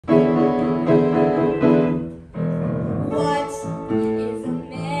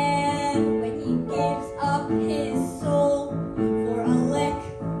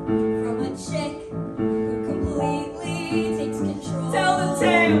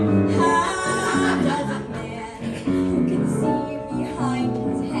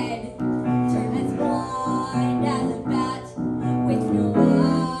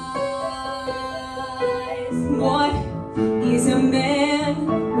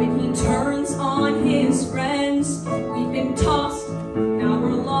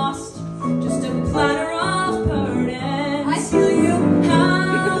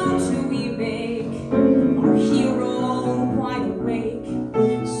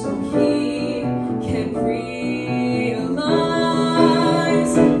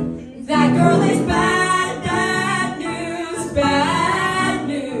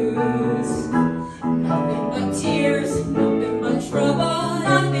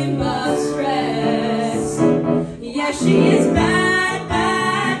She's bad,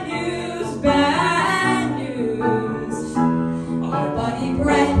 bad news, bad news. Our buddy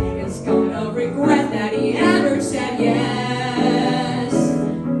Brett is gonna regret that he ever said yes.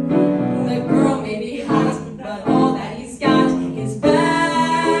 The girl may be hot, but all that he's got is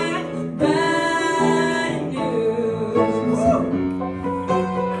bad, bad news.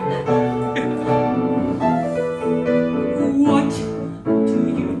 What do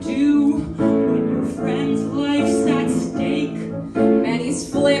you do when your friend's life's at stake? Man, he's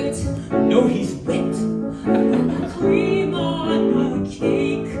flipped. No, he's whipped. Cream on the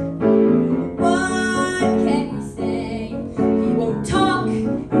cake. What can he say? He won't talk,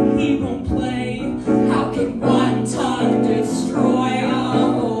 he won't play. How can one tongue destroy a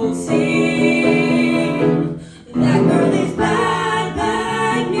whole scene? That girl is bad,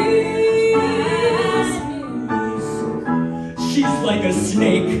 bad news. She's like a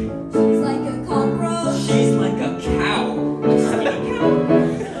snake. She's like a cockroach. She's like a cow.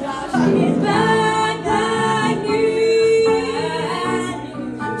 Wow, she's bad, bad news.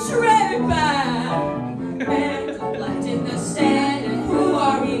 Very bad. And left in the sand, and who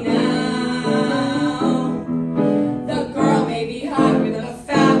are we now? The girl may be hot with a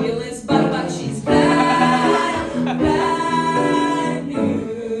fabulous butt, but she's bad, bad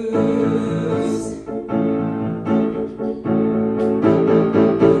news.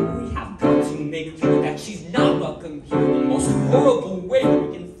 We have got to make clear that she's not welcome here in the most horrible way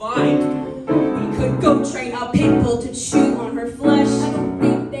we can find. We could go train a pit bull to chew on her flesh. I don't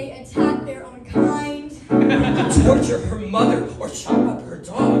think they attack their own kind. Torture her mother or chop up her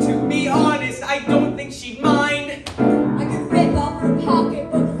dog. To be honest, I don't think she'd mind. I could rip off her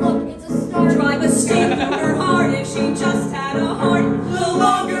pocketbook, look, it's a start. Drive a stake through her heart if she just had a heart. The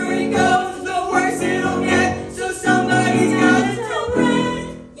longer it goes, the worse it'll get. So somebody's gotta tell Brett.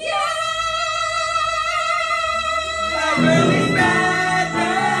 Yeah! That girl is bad,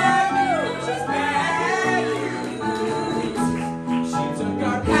 bad news. She's bad news. She took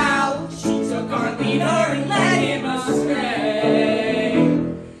our pal, she took our leader and led him astray.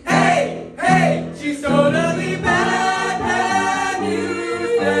 Hey, hey, she's totally bad, bad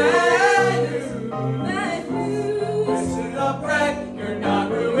news, bad news. Bad news. Listen up, Brett, you're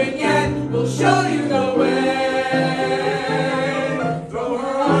not ruined yet. We'll show you the way. Throw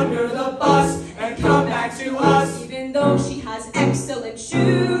her under the bus and come back to us. Even though she has excellent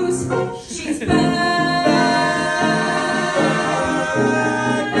shoes, she's bad,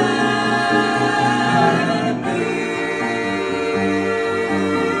 bad news.